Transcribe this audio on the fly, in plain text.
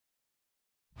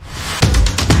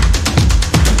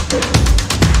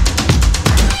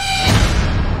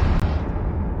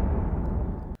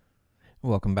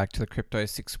Welcome back to the Crypto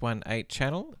 618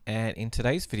 channel, and in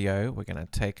today's video we're going to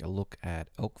take a look at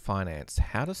Elk Finance,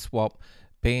 how to swap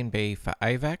BNB for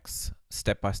Avax,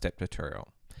 step-by-step tutorial.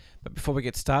 But before we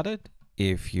get started,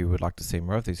 if you would like to see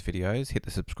more of these videos, hit the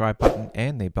subscribe button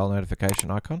and the bell notification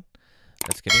icon.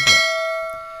 Let's get into it.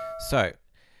 So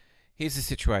here's the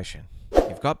situation.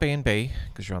 You've got BNB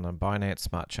because you're on the Binance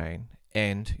Smart Chain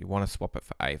and you want to swap it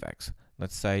for Avax.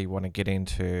 Let's say you want to get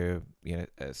into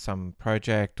some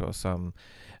project or some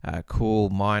cool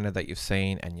miner that you've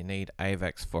seen and you need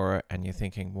Avax for it, and you're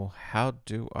thinking, well, how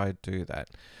do I do that?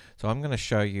 So I'm going to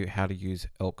show you how to use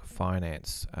Elk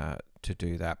Finance to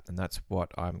do that, and that's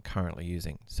what I'm currently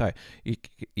using. So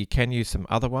you can use some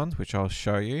other ones which I'll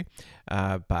show you,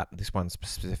 but this one's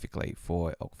specifically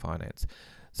for Elk Finance.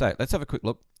 So let's have a quick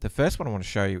look. The first one I want to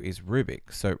show you is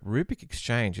Rubik. So Rubik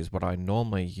Exchange is what I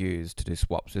normally use to do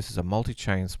swaps. This is a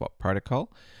multi-chain swap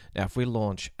protocol. Now, if we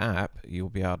launch app, you'll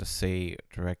be able to see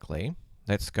directly.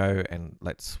 Let's go and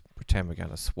let's pretend we're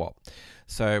going to swap.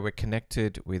 So we're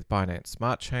connected with Binance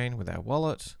Smart Chain with our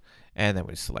wallet, and then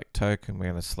we select token.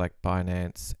 We're going to select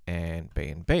Binance and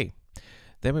BNB.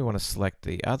 Then we want to select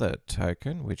the other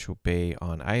token, which will be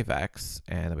on Avax,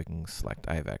 and we can select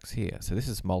Avax here. So this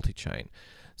is multi-chain.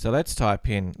 So let's type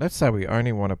in, let's say we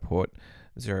only want to put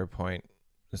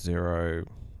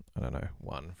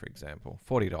 0.01, for example,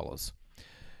 $40.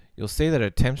 You'll see that it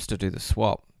attempts to do the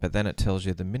swap, but then it tells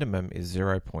you the minimum is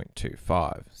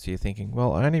 0.25. So you're thinking,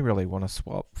 well, I only really want to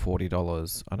swap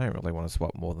 $40. I don't really want to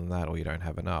swap more than that, or you don't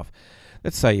have enough.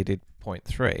 Let's say you did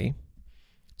 0.3.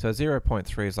 So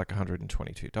 0.3 is like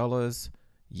 $122.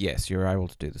 Yes, you're able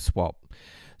to do the swap.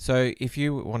 So if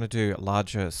you want to do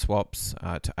larger swaps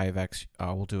to Avax,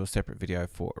 I will do a separate video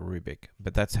for Rubik,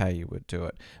 but that's how you would do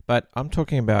it. But I'm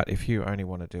talking about if you only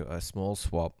want to do a small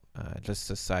swap, just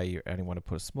to say you only want to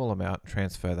put a small amount,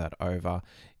 transfer that over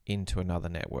into another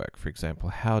network, for example.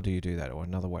 How do you do that, or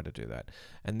another way to do that?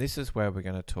 And this is where we're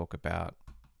going to talk about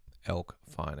Elk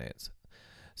Finance.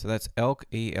 So that's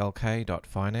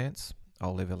elk.finance.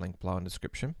 I'll leave a link below in the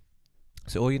description.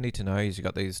 So all you need to know is you've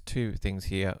got these two things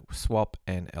here, swap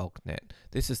and ElkNet.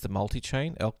 This is the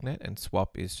multi-chain ElkNet, and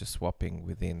swap is just swapping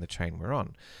within the chain we're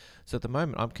on. So at the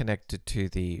moment I'm connected to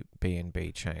the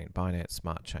BNB chain, Binance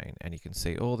Smart Chain, and you can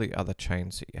see all the other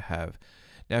chains that you have.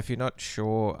 Now, if you're not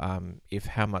sure if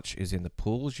how much is in the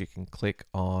pools, you can click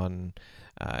on,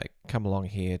 come along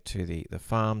here to the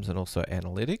farms and also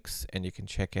analytics, and you can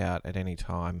check out at any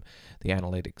time the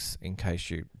analytics in case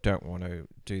you don't want to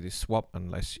do this swap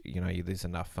unless there's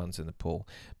enough funds in the pool.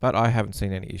 But I haven't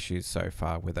seen any issues so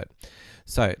far with it.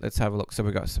 So let's have a look. So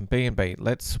we've got some BNB.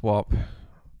 Let's swap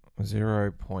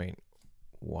 0.1.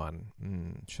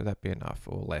 Should that be enough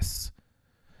or less?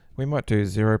 We might do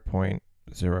 0.05.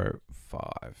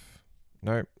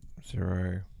 Nope,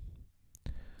 0.5.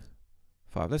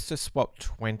 Let's just swap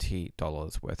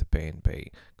 $20 worth of BNB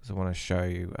because I want to show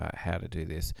you how to do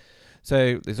this.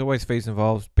 So there's always fees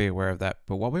involved, be aware of that.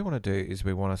 But what we want to do is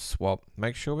we want to swap,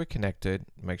 make sure we're connected,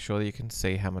 make sure that you can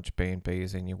see how much BNB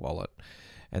is in your wallet,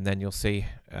 and then you'll see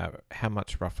how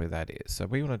much roughly that is. So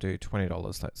we want to do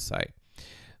 $20, let's say.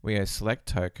 We go select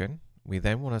token. We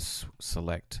then want to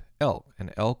select Elk,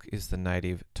 and Elk is the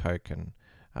native token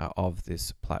of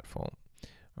this platform.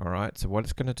 All right, so what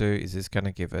it's going to do is it's going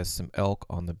to give us some Elk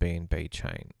on the BNB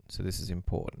chain. So this is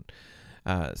important.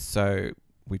 So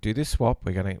we do this swap.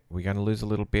 We're going to lose a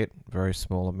little bit, very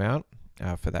small amount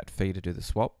for that fee to do the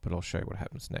swap, but I'll show you what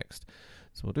happens next.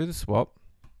 So we'll do the swap,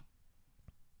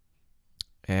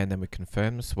 and then we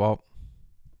confirm the swap.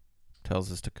 Tells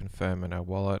us to confirm in our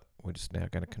wallet. We're just now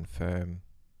going to confirm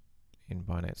in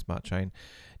Binance Smart Chain.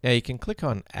 Now you can click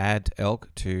on Add Elk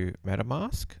to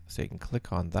MetaMask, so you can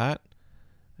click on that,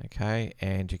 okay,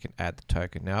 and you can add the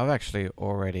token. Now I've actually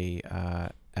already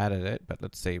added it, but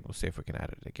let's see, we'll see if we can add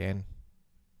it again.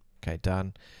 Okay,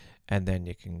 done, and then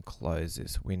you can close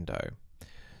this window.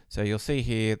 So you'll see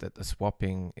here that the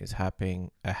swapping is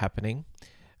happening,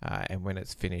 and when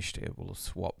it's finished, it will have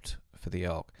swapped for the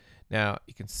Elk. Now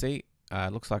you can see.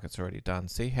 Looks like it's already done.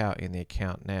 See how in the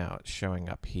account now it's showing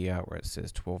up here where it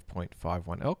says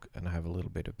 12.51 Elk, and I have a little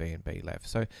bit of BNB left.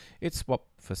 So it's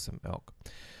swapped for some Elk.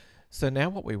 So now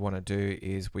what we want to do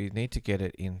is we need to get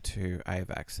it into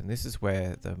Avax, and this is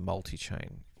where the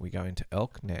multi-chain, we go into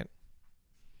ElkNet.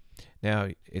 Now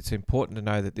it's important to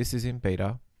know that this is in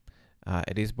beta.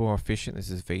 It is more efficient. This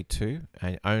is V2,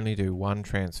 and only do one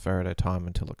transfer at a time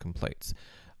until it completes.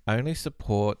 Only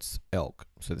supports Elk.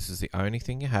 So this is the only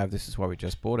thing you have. This is why we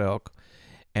just bought Elk,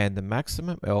 and the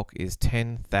maximum Elk is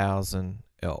 10,000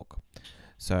 Elk.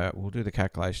 So we'll do the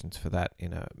calculations for that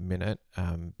in a minute,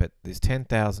 but there's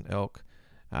 10,000 Elk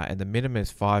and the minimum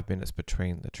is 5 minutes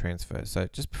between the transfer. So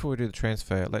just before we do the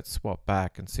transfer, let's swap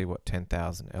back and see what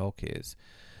 10,000 ELK is.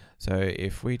 So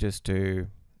if we just do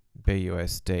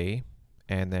BUSD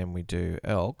and then we do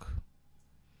ELK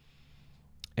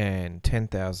and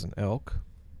 10,000 ELK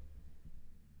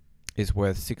is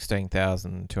worth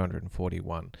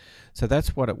 16,241. So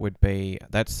that's what it would be.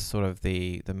 That's sort of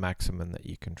the maximum that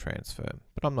you can transfer.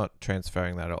 But I'm not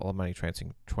transferring that at all. I'm only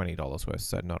transferring $20 worth,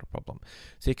 so not a problem.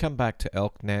 So you come back to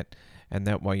ELKnet, and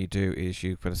then what you do is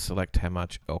you've got to select how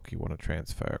much ELK you want to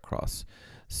transfer across.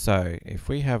 So if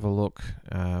we have a look,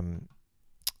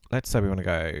 let's say we want to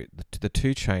go to the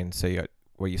two chains. So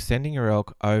where you're sending your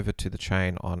ELK over to the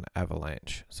chain on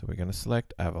Avalanche. So we're going to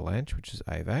select Avalanche, which is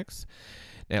Avax.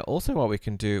 Now, also what we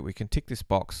can do, we can tick this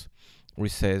box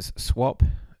which says swap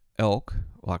ELK,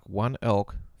 like one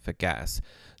ELK for gas.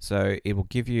 So it will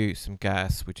give you some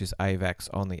gas, which is Avax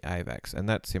on the Avax. And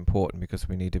that's important because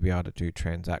we need to be able to do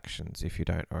transactions if you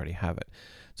don't already have it.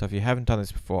 So if you haven't done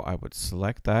this before, I would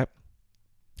select that,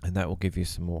 and that will give you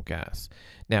some more gas.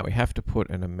 Now, we have to put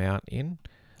an amount in.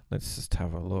 Let's just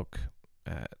have a look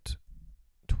at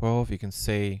 12. You can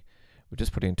see we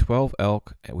just put in 12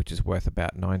 ELK, which is worth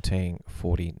about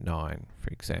 19.49, for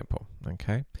example.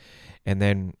 Okay, and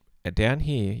then down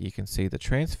here you can see the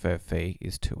transfer fee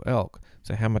is 2 ELK.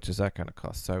 So how much is that going to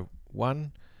cost? So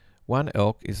one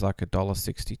ELK is like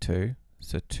 $1.62.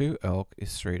 So 2 ELK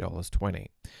is $3.20.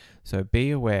 So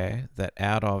be aware that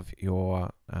out of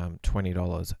your $20,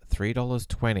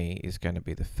 $3.20 is going to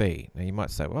be the fee. Now you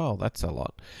might say, well, that's a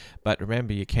lot. But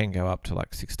remember, you can go up to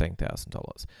like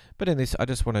 $16,000. But in this, I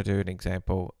just want to do an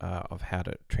example of how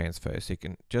to transfer. So you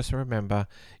can just remember,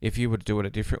 if you would do it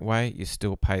a different way, you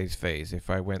still pay these fees.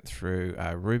 If I went through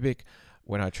Rubik,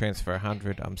 when I transfer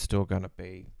 100, I'm still going to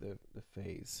be the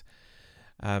fees.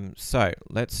 So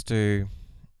let's do,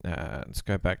 let's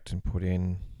go back and put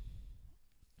in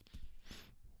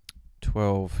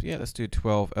 12. Yeah, let's do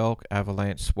 12 ELK,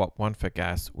 Avalanche, swap one for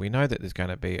gas. We know that there's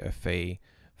going to be a fee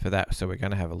for that, so we're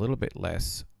going to have a little bit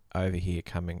less over here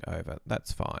coming over.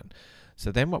 That's fine.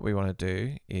 So then what we want to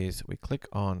do is we click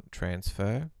on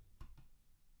transfer,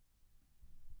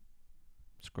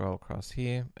 scroll across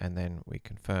here, and then we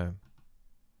confirm.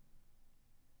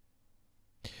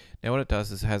 Now what it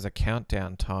does is it has a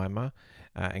countdown timer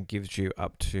and gives you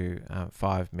up to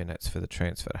 5 minutes for the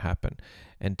transfer to happen.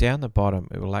 And down the bottom,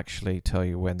 it will actually tell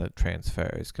you when the transfer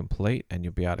is complete, and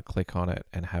you'll be able to click on it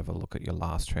and have a look at your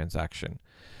last transaction.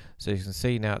 So you can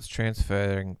see now it's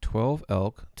transferring 12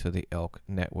 ELK to the ELK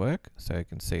network. So you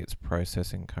can see it's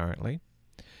processing currently.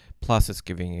 Plus it's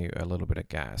giving you a little bit of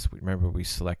gas. Remember, we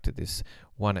selected this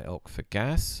 1 ELK for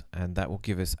gas, and that will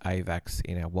give us AVAX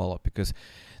in our wallet, because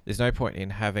there's no point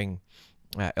in having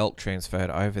ELK transferred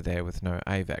over there with no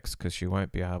AVAX, because you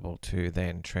won't be able to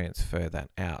then transfer that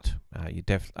out.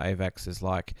 AVAX is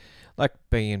like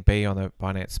BNB on the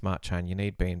Binance Smart Chain. You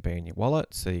need BNB in your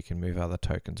wallet so you can move other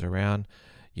tokens around.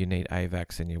 You need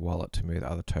AVAX in your wallet to move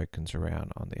other tokens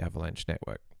around on the Avalanche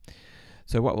network.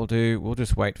 So what we'll do, we'll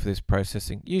just wait for this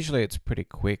processing. Usually it's pretty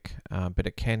quick, but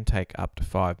it can take up to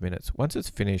 5 minutes. Once it's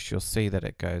finished, you'll see that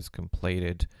it goes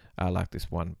completed, like this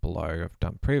one below I've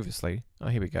done previously. Oh,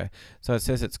 here we go. So it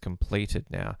says it's completed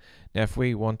now. Now, if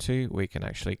we want to, we can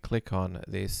actually click on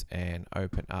this and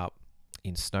open up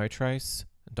in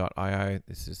snowtrace.io.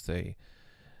 This is the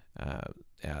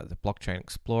blockchain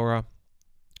explorer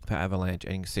for Avalanche,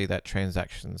 and you can see that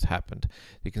transactions happened.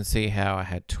 You can see how I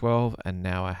had 12 and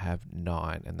now I have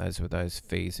 9, and those were those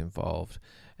fees involved,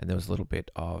 and there was a little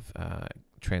bit of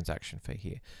transaction fee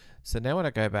here. So now when I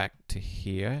go back to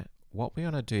here, what we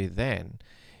want to do then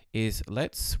is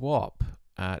let's swap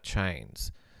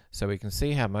chains. So we can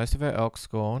see how most of our ELK's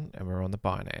gone, and we're on the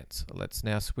Binance. Let's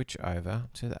now switch over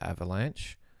to the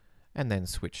Avalanche and then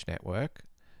switch network,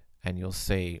 and you'll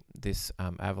see this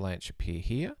Avalanche appear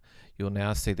here. You'll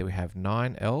now see that we have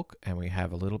 9 ELK and we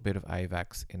have a little bit of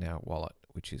AVAX in our wallet,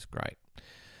 which is great.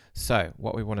 So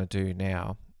what we want to do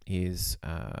now is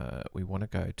we want to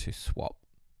go to swap.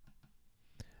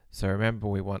 So remember,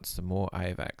 we want some more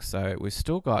AVAX. So we've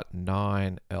still got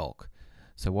 9 ELK.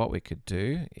 So what we could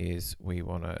do is we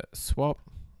want to swap,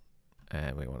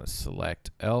 and we want to select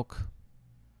ELK.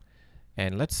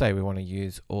 And let's say we want to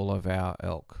use all of our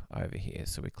ELK over here.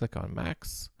 So we click on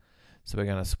max. So we're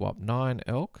going to swap 9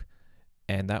 ELK,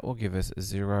 and that will give us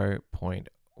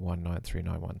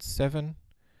 0.193917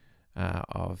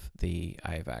 of the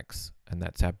AVAX. And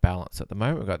that's our balance. At the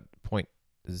moment, we've got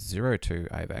 0.02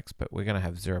 AVAX, but we're going to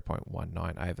have 0.19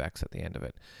 AVAX at the end of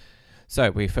it.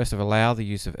 So we first allow the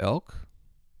use of ELK,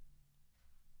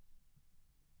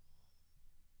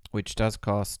 which does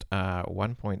cost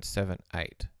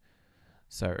 1.78.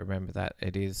 So remember that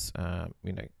it is,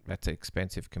 that's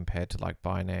expensive compared to like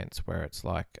Binance, where it's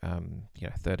like,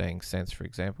 13 cents, for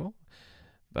example.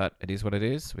 But it is what it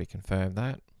is. We confirm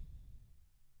that.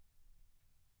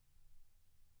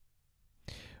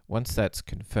 Once that's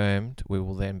confirmed, we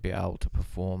will then be able to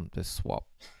perform the swap.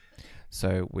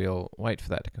 So we'll wait for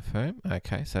that to confirm.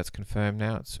 Okay, so that's confirmed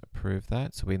now. It's approved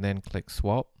that. So we then click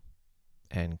swap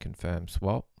and confirm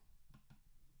swap.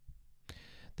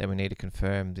 Then we need to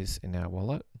confirm this in our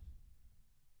wallet.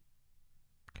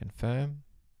 Confirm.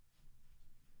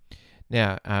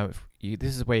 Now,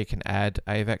 this is where you can add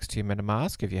Avax to your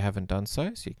MetaMask if you haven't done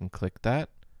so. So you can click that.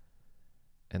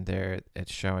 And there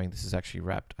it's showing this is actually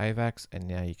wrapped Avax. And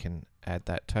now you can add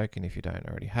that token if you don't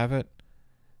already have it.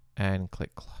 And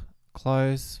click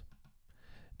close.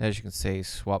 And as you can see,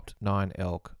 swapped 9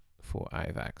 ELK for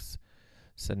Avax.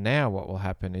 So now what will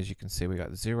happen is you can see we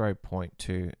got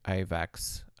 0.2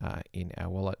 Avax in our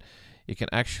wallet. You can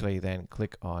actually then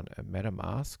click on a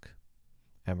MetaMask,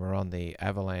 and we're on the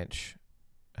Avalanche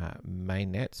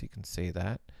mainnet, so you can see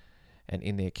that. And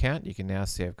in the account, you can now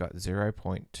see I've got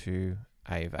 0.2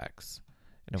 Avax.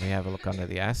 And if we have a look under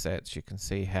the assets, you can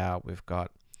see how we've got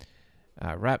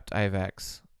wrapped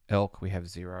Avax, ELK, we have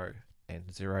 0 and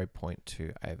 0.2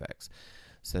 Avax.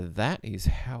 So that is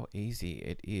how easy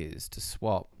it is to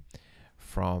swap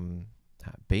from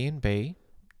BNB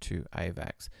to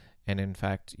Avax. And in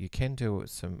fact, you can do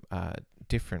some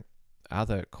different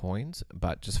other coins,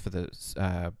 but just for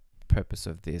the purpose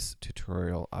of this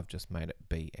tutorial, I've just made it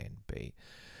BNB.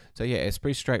 So yeah, it's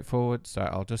pretty straightforward. So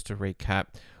I'll just to recap,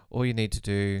 all you need to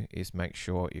do is make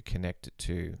sure you're connected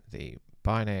to the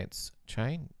Binance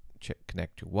chain.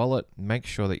 Connect your wallet, make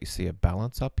sure that you see a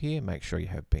balance up here, make sure you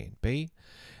have BNB.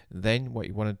 Then what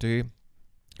you want to do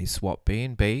is swap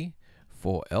BNB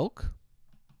for ELK.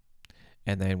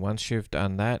 And then once you've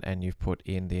done that and you've put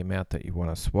in the amount that you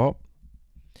want to swap,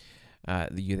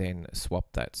 you then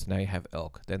swap that. So now you have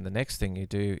ELK. Then the next thing you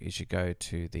do is you go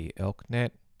to the ELK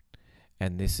net,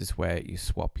 and this is where you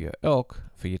swap your ELK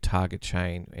for your target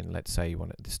chain. And let's say you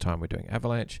want it, this time we're doing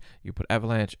Avalanche. You put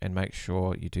Avalanche and make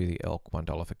sure you do the ELK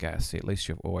 $1 for gas. So at least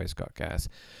you've always got gas.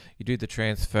 You do the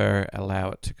transfer, allow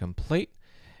it to complete.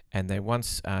 And then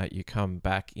once you come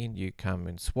back in, you come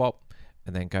and swap,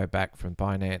 and then go back from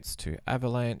Binance to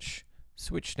Avalanche,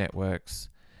 switch networks,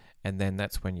 and then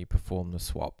that's when you perform the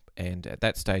swap. And at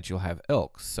that stage, you'll have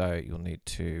ELK. So you'll need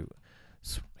to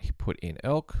put in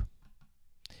ELK,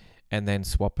 and then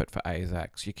swap it for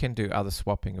Avax. You can do other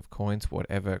swapping of coins,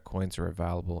 whatever coins are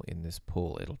available in this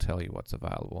pool, it'll tell you what's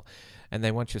available. And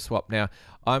then once you swap, now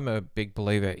I'm a big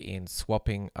believer in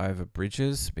swapping over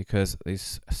bridges, because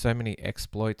there's so many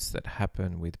exploits that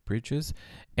happen with bridges,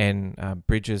 and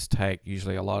bridges take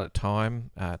usually a lot of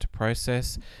time to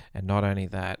process. And not only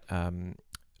that,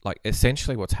 like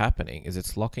essentially what's happening is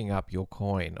it's locking up your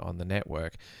coin on the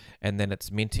network, and then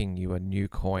it's minting you a new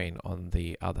coin on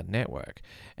the other network.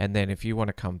 And then if you want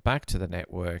to come back to the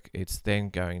network, it's then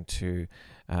going to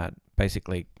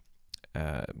basically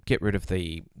get rid of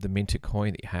the minted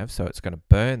coin that you have. So it's going to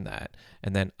burn that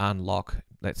and then unlock,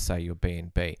 let's say, your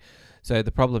BNB. So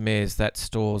the problem is that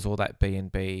stores all that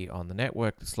BNB on the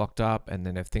network that's locked up, and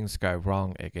then if things go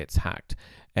wrong, it gets hacked,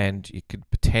 and you could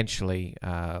potentially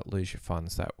lose your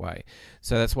funds that way.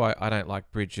 So that's why I don't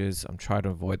like bridges. I'm trying to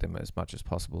avoid them as much as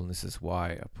possible, and this is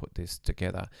why I put this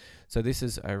together. So this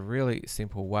is a really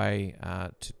simple way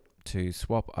to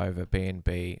swap over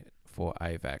BNB for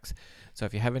Avax. So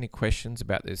if you have any questions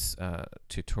about this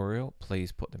tutorial,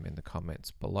 please put them in the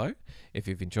comments below. If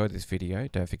you've enjoyed this video,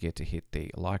 don't forget to hit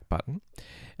the like button.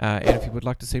 And if you would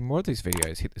like to see more of these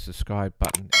videos, hit the subscribe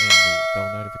button and the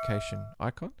bell notification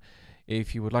icon.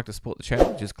 If you would like to support the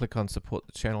channel, just click on support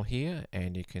the channel here,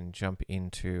 and you can jump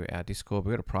into our Discord.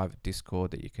 We've got a private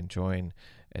Discord that you can join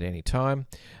at any time.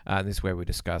 This is where we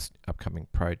discuss upcoming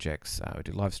projects. We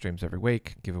do live streams every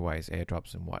week, giveaways,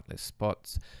 airdrops, and whitelist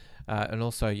spots. And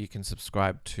also you can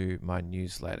subscribe to my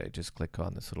newsletter. Just click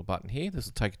on this little button here. This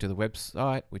will take you to the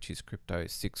website, which is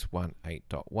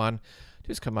crypto618.1.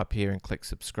 Just come up here and click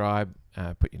subscribe,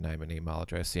 put your name and email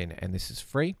address in, and this is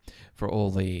free for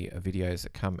all the videos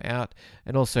that come out.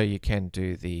 And also you can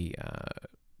do the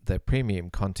premium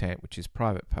content, which is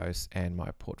private posts and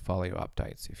my portfolio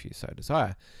updates if you so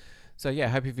desire. So yeah, I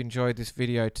hope you've enjoyed this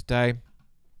video today.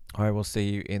 I will see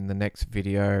you in the next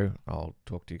video. I'll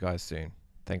talk to you guys soon.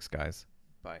 Thanks, guys.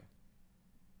 Bye.